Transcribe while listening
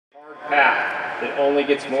that only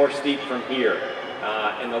gets more steep from here.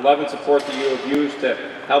 And the love and support that you have used to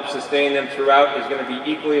help sustain them throughout is going to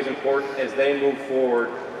be equally as important as they move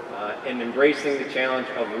forward in embracing the challenge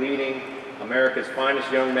of leading America's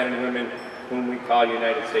finest young men and women, whom we call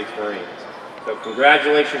United States Marines. So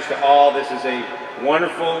congratulations to all. This is a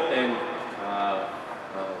wonderful and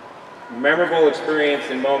memorable experience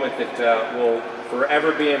and moment that will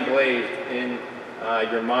forever be emblazed in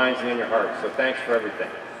your minds and in your hearts. So thanks for everything.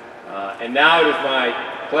 And now it is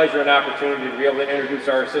my pleasure and opportunity to be able to introduce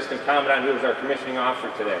our Assistant Commandant, who is our commissioning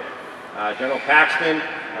officer today. General Paxton,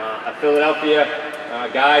 a Philadelphia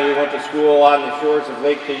guy who went to school on the shores of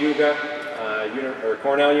Lake Cayuga, or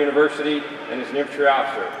Cornell University, and is an infantry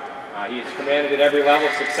officer. He has commanded at every level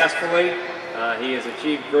successfully. He has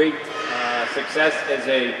achieved great success as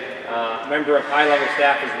a member of high-level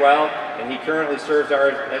staff as well, and he currently serves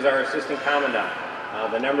as our Assistant Commandant,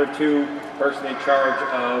 the #2 person in charge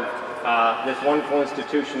of this wonderful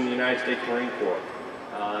institution, the United States Marine Corps.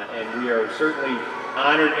 And we are certainly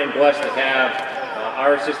honored and blessed to have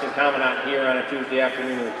our Assistant Commandant here on a Tuesday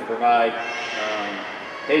afternoon to provide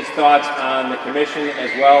his thoughts on the commission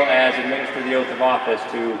as well as administer the oath of office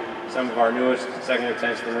to some of our newest second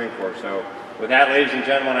lieutenants of the Marine Corps. So with that, ladies and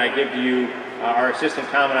gentlemen, I give to you our Assistant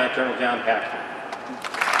Commandant, General John Paxton.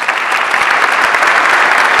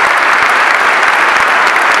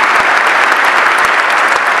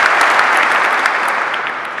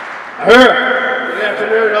 Good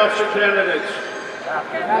afternoon, officer candidates.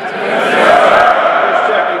 Just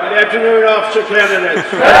checking. Good afternoon, officer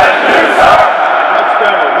candidates.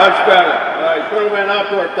 Much better. All right, Colonel Van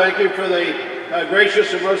Opdorp, thank you for the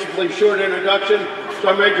gracious and mercifully short introduction.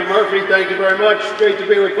 Sergeant Major Murphy, thank you very much. Great to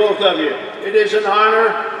be with both of you. It is an honor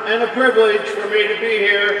and a privilege for me to be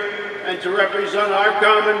here and to represent our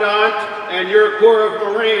Commandant and your Corps of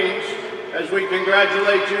Marines as we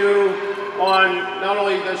congratulate you on not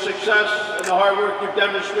only the success and the hard work you've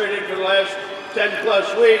demonstrated for the last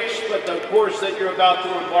 10+ weeks, but the course that you're about to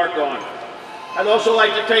embark on. I'd also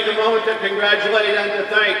like to take a moment to congratulate and to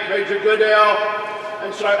thank Major Goodale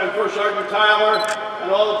and First Sergeant Tyler and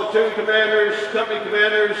all the platoon commanders, company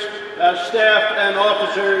commanders, staff and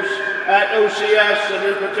officers at OCS, and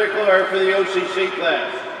in particular for the OCC class.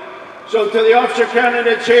 So to the officer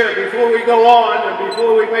candidates here, before we go on and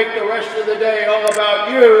before we make the rest of the day all about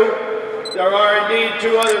you, there are indeed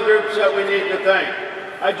 2 other groups that we need to thank.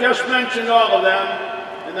 I just mentioned all of them,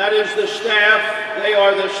 and that is the staff. They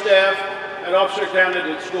are the staff at Officer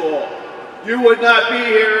Candidate School. You would not be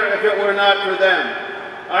here if it were not for them.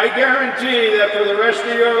 I guarantee that for the rest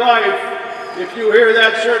of your life, if you hear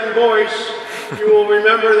that certain voice, you will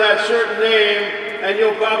remember that certain name, and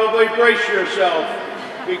you'll probably brace yourself,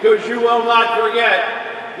 because you will not forget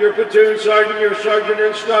your platoon sergeant, your sergeant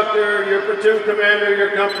instructor, your platoon commander,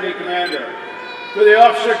 your company commander. For the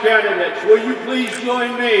officer candidates, will you please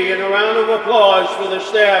join me in a round of applause for the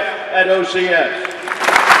staff at OCS?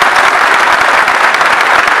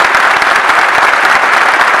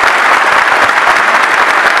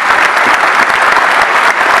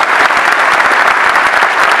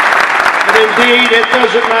 Indeed, it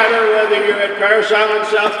doesn't matter whether you're at Parris Island,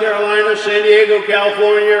 South Carolina, San Diego,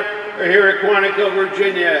 California, or here at Quantico,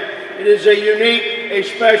 Virginia. It is a unique, a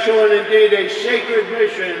special, and indeed a sacred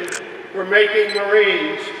mission for making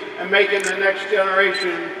Marines and making the next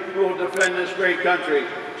generation who will defend this great country.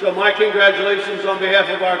 So my congratulations on behalf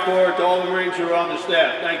of our Corps to all the Marines who are on the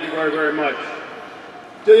staff. Thank you very, very much.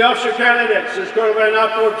 To the officer candidates, as Colonel Van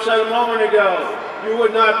Opdorp said a moment ago, you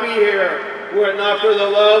would not be here were it not for the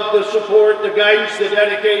love, the support, the guidance, the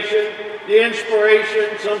dedication, the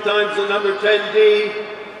inspiration, sometimes the number 10D,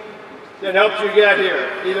 that helped you get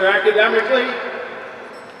here, either academically,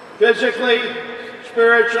 physically,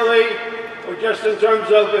 spiritually, or just in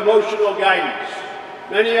terms of emotional guidance.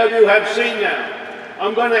 Many of you have seen them.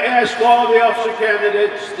 I'm going to ask all the officer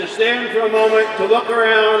candidates to stand for a moment, to look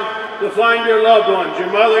around, to find your loved ones,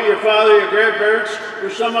 your mother, your father, your grandparents, or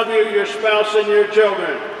some of you, your spouse and your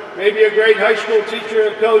children. Maybe a great high school teacher,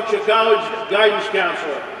 a coach, a college guidance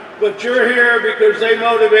counselor. But you're here because they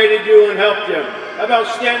motivated you and helped you. How about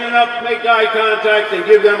standing up, make eye contact, and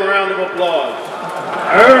give them a round of applause?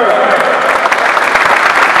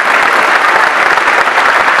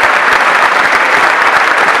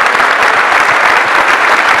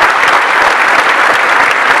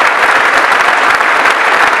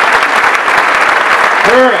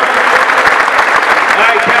 All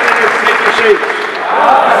right, candidates, take your seats.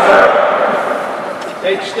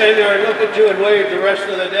 They'd stand there and look at you and wave the rest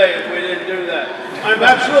of the day if we didn't do that. I'm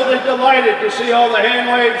absolutely delighted to see all the hand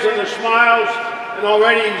waves and the smiles, and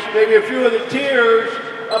already maybe a few of the tears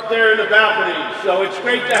up there in the balcony. So it's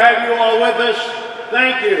great to have you all with us.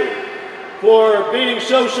 Thank you for being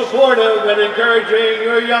so supportive and encouraging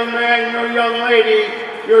your young man, your young lady,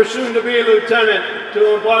 your soon-to-be lieutenant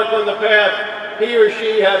to embark on the path he or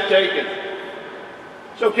she have taken.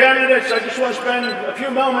 So candidates, I just want to spend a few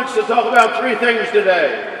moments to talk about three things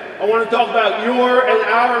today. I want to talk about your and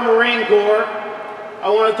our Marine Corps. I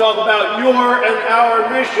want to talk about your and our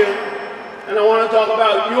mission. And I want to talk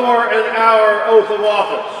about your and our oath of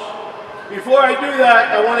office. Before I do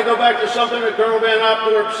that, I want to go back to something that Colonel Van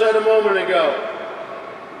Opdorp said a moment ago.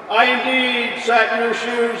 I indeed sat in your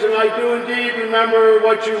shoes, and I do indeed remember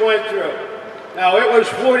what you went through. Now, it was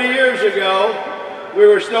 40 years ago. We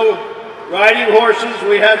were still riding horses,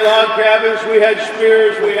 we had log cabins, we had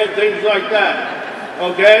spears, we had things like that.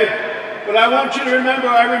 Okay? But I want you to remember,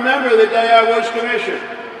 I remember the day I was commissioned.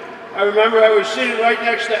 I remember I was seated right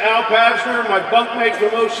next to Al Pavsner, my bunkmate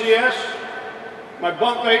from OCS. My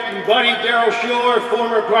bunkmate and buddy, Daryl Schuler,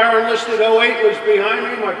 former prior enlisted 08, was behind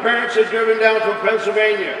me. My parents had driven down from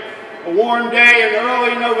Pennsylvania. A warm day in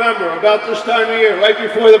early November, about this time of year, right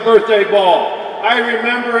before the birthday ball. I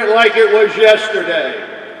remember it like it was yesterday.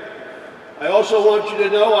 I also want you to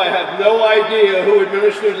know I have no idea who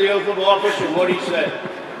administered the oath of office or what he said.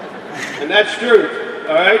 And that's truth,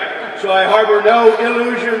 all right? So I harbor no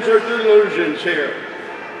illusions or delusions here,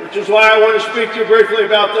 which is why I want to speak to you briefly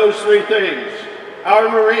about those three things. Our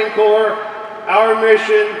Marine Corps, our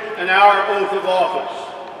mission, and our oath of office.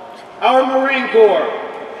 Our Marine Corps,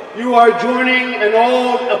 you are joining an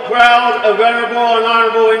old, a proud, a venerable, and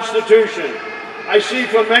honorable institution. I see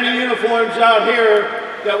from many uniforms out here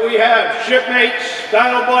that we have shipmates,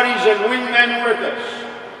 battle buddies, and wingmen with us.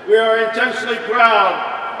 We are intensely proud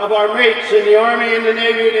of our mates in the Army, and the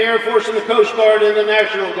Navy, and the Air Force, and the Coast Guard, and the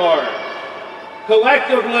National Guard.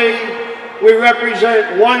 Collectively, we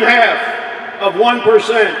represent 1/2 of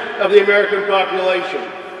 1% of the American population.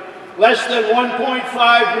 Less than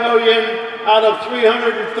 1.5 million out of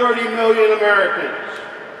 330 million Americans.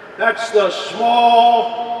 That's the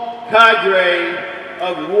small cadre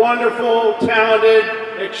of wonderful, talented,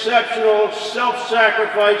 exceptional,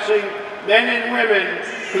 self-sacrificing men and women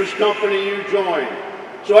whose company you join.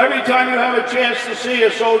 So every time you have a chance to see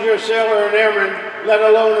a soldier, a sailor, an airman, let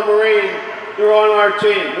alone a Marine, they're on our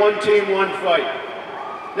team, one fight.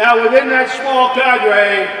 Now within that small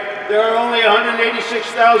cadre, there are only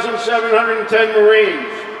 186,710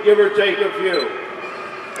 Marines, give or take a few,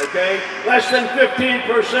 okay? Less than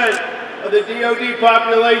 15% of the DoD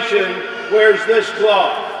population wears this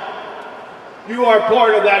cloth. You are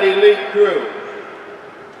part of that elite crew.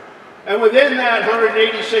 And within that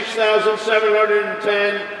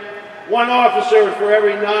 186,710, one officer for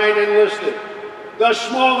every 9 enlisted, the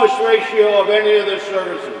smallest ratio of any of the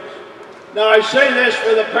services. Now I say this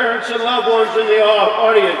for the parents and loved ones in the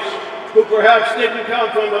audience who perhaps didn't come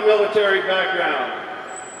from a military background.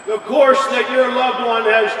 The course that your loved one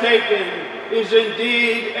has taken is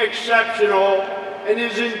indeed exceptional and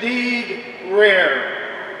is indeed rare.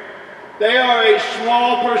 They are a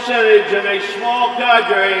small percentage and a small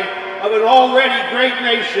cadre of an already great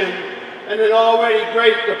nation and an already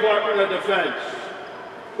great Department of Defense.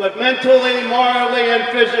 But mentally, morally, and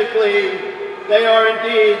physically, they are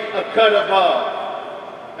indeed a cut above.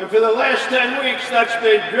 And for the last 10 weeks, that's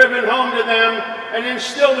been driven home to them and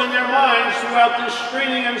instilled in their minds throughout this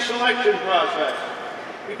screening and selection process.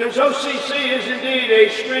 Because OCC is indeed a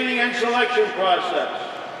screening and selection process.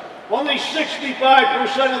 Only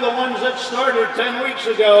 65% of the ones that started 10 weeks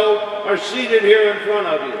ago are seated here in front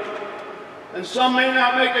of you. And some may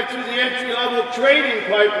not make it through the entry-level training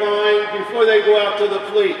pipeline before they go out to the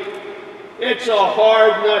fleet. It's a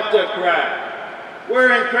hard nut to crack.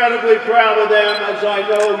 We're incredibly proud of them, as I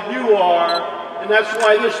know you are, and that's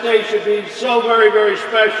why this day should be so very, very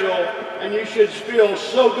special, and you should feel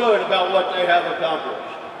so good about what they have accomplished.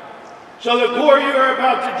 So the Corps you are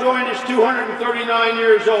about to join is 239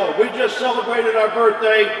 years old. We just celebrated our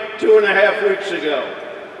birthday 2.5 weeks ago.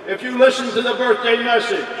 If you listened to the birthday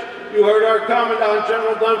message, you heard our Commandant,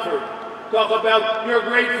 General Dunford, talk about your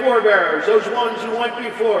great forebears, those ones who went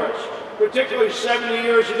before us, particularly 70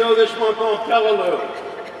 years ago this month on Peleliu,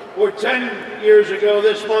 or 10 years ago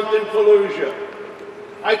this month in Fallujah.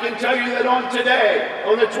 I can tell you that on today,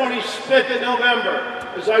 on the 25th of November,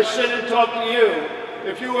 as I sit and talk to you,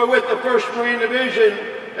 if you were with the 1st Marine Division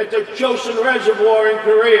at the Chosin Reservoir in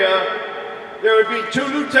Korea, there would be 2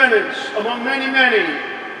 lieutenants among many, many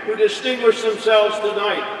who distinguished themselves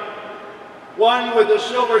tonight. One with a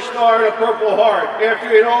Silver Star and a Purple Heart, after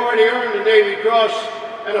he had already earned the Navy Cross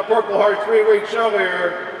and a Purple Heart 3 weeks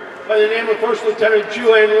earlier, by the name of First Lieutenant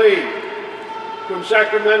Chu-An Lee from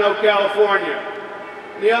Sacramento, California.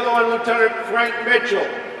 and the other one, Lieutenant Frank Mitchell.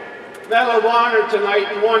 Medal of Honor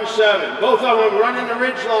tonight in 1-7. Both of them running the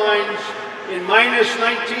ridge lines in minus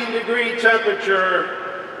 19-degree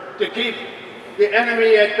temperature to keep the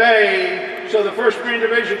enemy at bay so the 1st Marine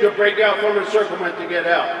Division could break out from encirclement to get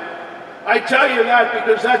out. I tell you that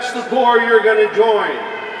because that's the Corps you're going to join.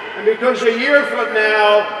 And because a year from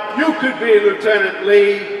now, you could be Lieutenant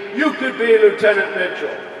Lee, you could be Lieutenant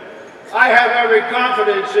Mitchell. I have every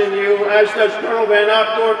confidence in you, as does Colonel Van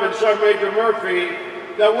Opdorp and Sergeant Major Murphy,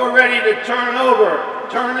 that we're ready to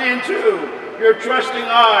turn into your trusting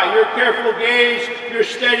eye, your careful gaze, your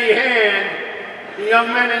steady hand, the young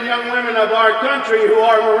men and young women of our country who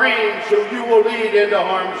are Marines, who you will lead into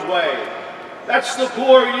harm's way. That's the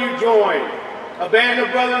Corps you join, a band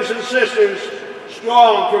of brothers and sisters,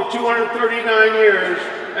 strong for 239 years,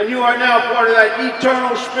 and you are now part of that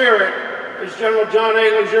eternal spirit, as General John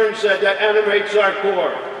A. Lejeune said, that animates our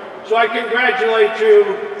Corps. So I congratulate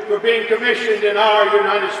you for being commissioned in our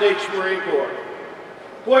United States Marine Corps.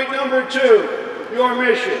 Point number 2, your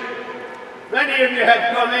mission. Many of you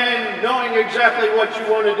have come in knowing exactly what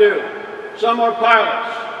you want to do. Some are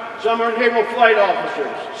pilots, some are naval flight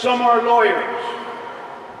officers, some are lawyers.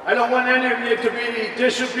 I don't want any of you to be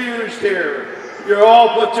disabused here. You're all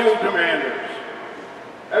platoon commanders.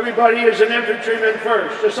 Everybody is an infantryman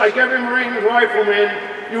first. Just like every Marine and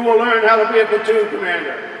rifleman, you will learn how to be a platoon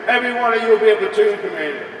commander. Every one of you will be a platoon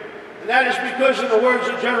commander. And that is because, in the words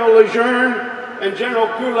of General Lejeune and General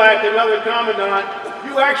Krulak, another commandant,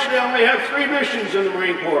 you actually only have 3 missions in the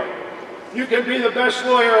Marine Corps. You can be the best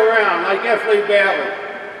lawyer around, like F. Lee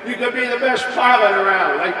Bailey. You can be the best pilot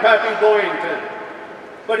around, like Pappy Boyington.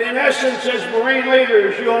 But in essence, as Marine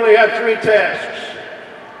leaders, you only have 3 tasks.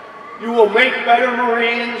 You will make better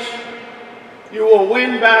Marines, you will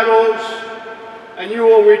win battles, and you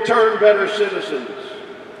will return better citizens.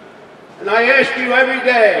 And I ask you every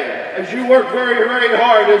day, as you work very, very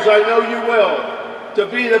hard, as I know you will,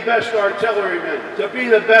 to be the best artilleryman, to be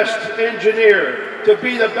the best engineer, to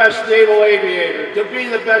be the best naval aviator, to be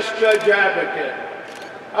the best judge advocate.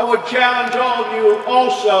 I would challenge all of you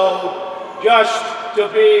also just to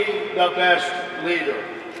be the best leader,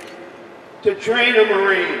 to train a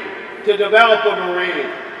Marine, to develop a Marine,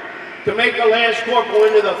 to make a Lance Corporal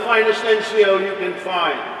into the finest NCO you can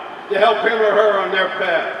find, to help him or her on their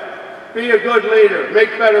path. Be a good leader, make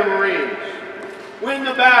better Marines. Win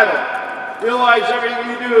the battle. Realize everything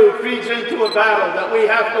you do feeds into a battle that we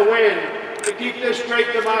have to win to keep this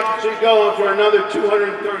great democracy going for another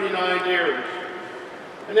 239 years.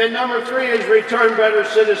 And then number 3 is return better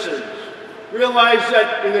citizens. Realize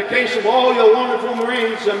that in the case of all your wonderful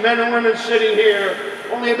Marines, the men and women sitting here,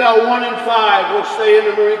 only about 1 in 5 will stay in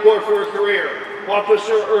the Marine Corps for a career,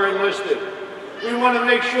 officer or enlisted. We want to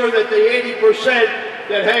make sure that the 80%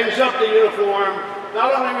 that hangs up the uniform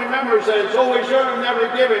not only remembers that it's always earned,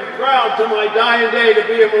 never given, proud to my dying day to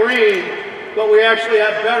be a Marine, but we actually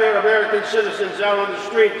have better American citizens out on the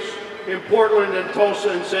streets in Portland and Tulsa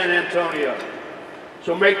and San Antonio.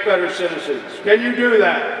 So make better citizens. Can you do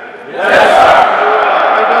that? Yes,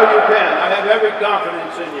 I know you can. I have every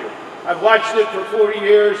confidence in you. I've watched it for 40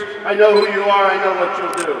 years. I know who you are. I know what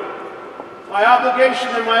you'll do. My obligation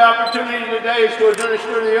and my opportunity today is to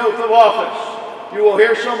administer the oath of office. You will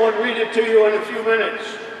hear someone read it to you in a few minutes.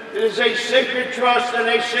 It is a sacred trust and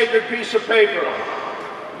a sacred piece of paper.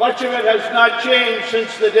 Much of it has not changed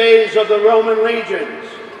since the days of the Roman legions.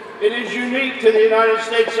 It is unique to the United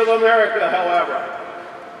States of America, however.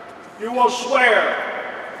 You will swear.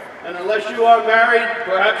 And unless you are married,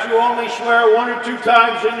 perhaps you only swear 1 or 2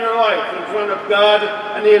 times in your life in front of God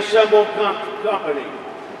and the assembled company.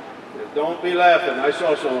 Don't be laughing. I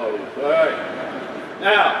saw some of you. All right.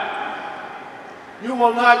 Now, you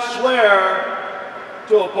will not swear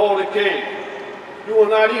to uphold a king. You will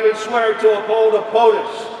not even swear to uphold a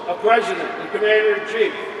POTUS, a president, a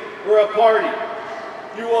commander-in-chief, or a party.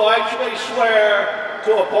 You will actually swear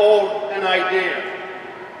to uphold an idea.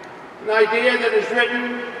 An idea that is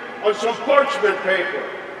written on some parchment paper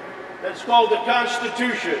that's called the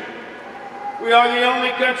Constitution. We are the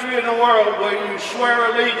only country in the world where you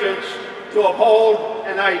swear allegiance to uphold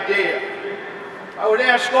an idea. I would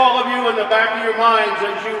ask all of you in the back of your minds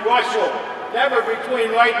as you wrestle, never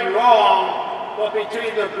between right and wrong, but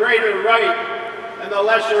between the greater right and the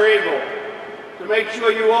lesser evil, to make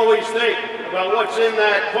sure you always think about what's in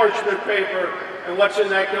that parchment paper and what's in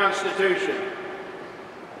that Constitution.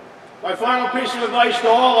 My final piece of advice to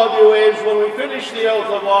all of you is, when we finish the oath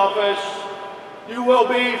of office, you will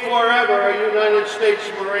be forever a United States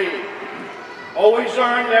Marine. Always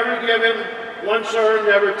earned, never given, once earned,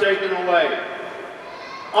 never taken away.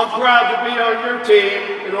 I'm proud to be on your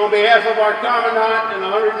team, and on behalf of our Commandant and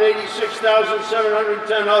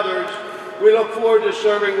 186,710 others, we look forward to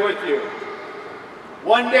serving with you.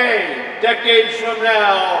 One day, decades from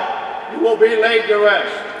now, you will be laid to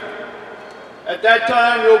rest. At that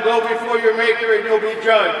time, you'll go before your Maker and you'll be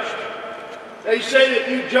judged. They say that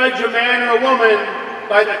you judge a man or a woman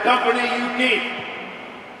by the company you keep.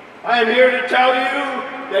 I am here to tell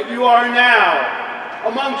you that you are now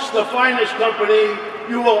amongst the finest company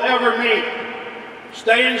you will ever meet.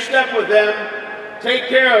 Stay in step with them, take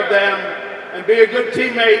care of them, and be a good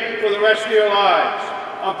teammate for the rest of your lives.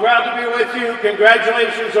 I'm proud to be with you.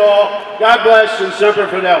 Congratulations all. God bless and Semper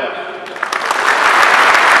Fidelis.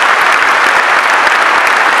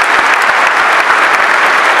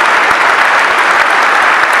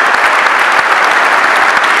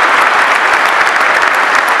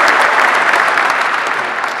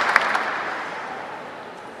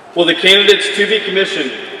 Will the candidates to be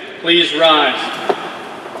commissioned please rise?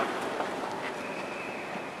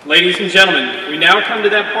 Ladies and gentlemen, we now come to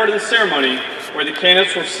that part of the ceremony where the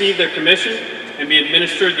candidates will receive their commission and be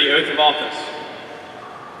administered the oath of office.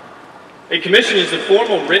 A commission is the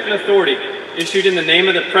formal written authority issued in the name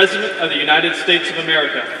of the President of the United States of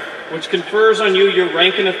America, which confers on you your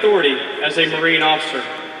rank and authority as a Marine officer.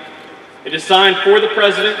 It is signed for the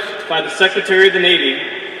President by the Secretary of the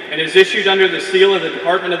Navy and is issued under the seal of the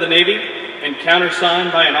Department of the Navy and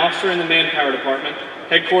countersigned by an officer in the Manpower Department,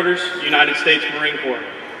 Headquarters, United States Marine Corps.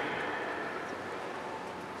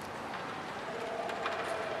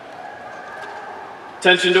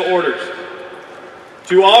 Attention to orders.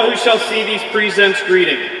 To all who shall see these presents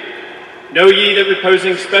greeting, know ye that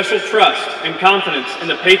reposing special trust and confidence in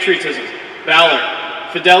the patriotism, valor,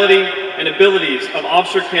 fidelity, and abilities of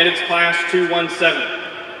Officer Candidates Class 217,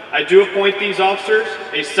 I do appoint these officers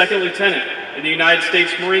a second lieutenant in the United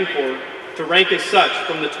States Marine Corps to rank as such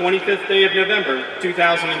from the 25th day of November,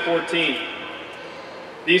 2014.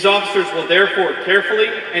 These officers will therefore carefully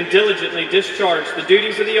and diligently discharge the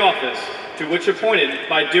duties of the office to which appointed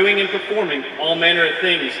by doing and performing all manner of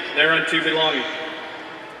things thereunto belonging.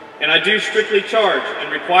 And I do strictly charge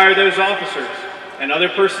and require those officers and other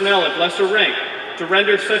personnel of lesser rank to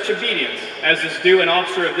render such obedience as is due an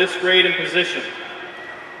officer of this grade and position.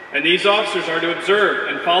 And these officers are to observe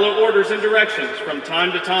and follow orders and directions from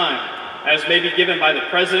time to time as may be given by the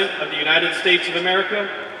President of the United States of America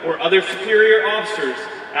or other superior officers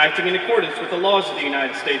acting in accordance with the laws of the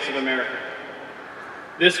United States of America.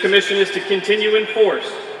 This commission is to continue in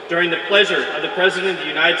force during the pleasure of the President of the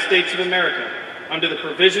United States of America under the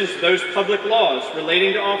provisions of those public laws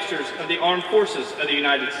relating to officers of the Armed Forces of the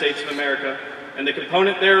United States of America and the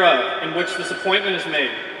component thereof in which this appointment is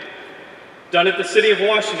made. Done at the City of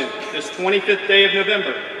Washington this 25th day of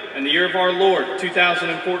November in the year of our Lord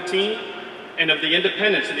 2014 and of the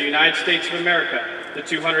independence of the United States of America, the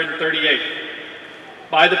 238th.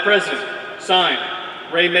 By the President, signed,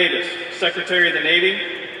 Ray Mavis, Secretary of the Navy,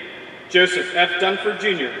 Joseph F. Dunford,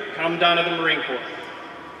 Jr., Commandant of the Marine Corps.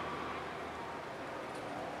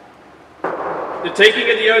 The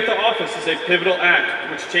taking of the oath of office is a pivotal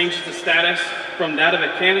act which changes the status from that of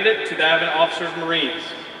a candidate to that of an officer of Marines.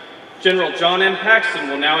 General John M. Paxton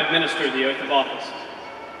will now administer the oath of office.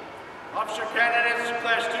 Officer candidates,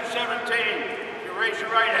 Class 217, you raise your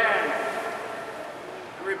right hand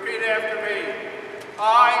and repeat after me.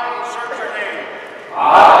 I insert your name.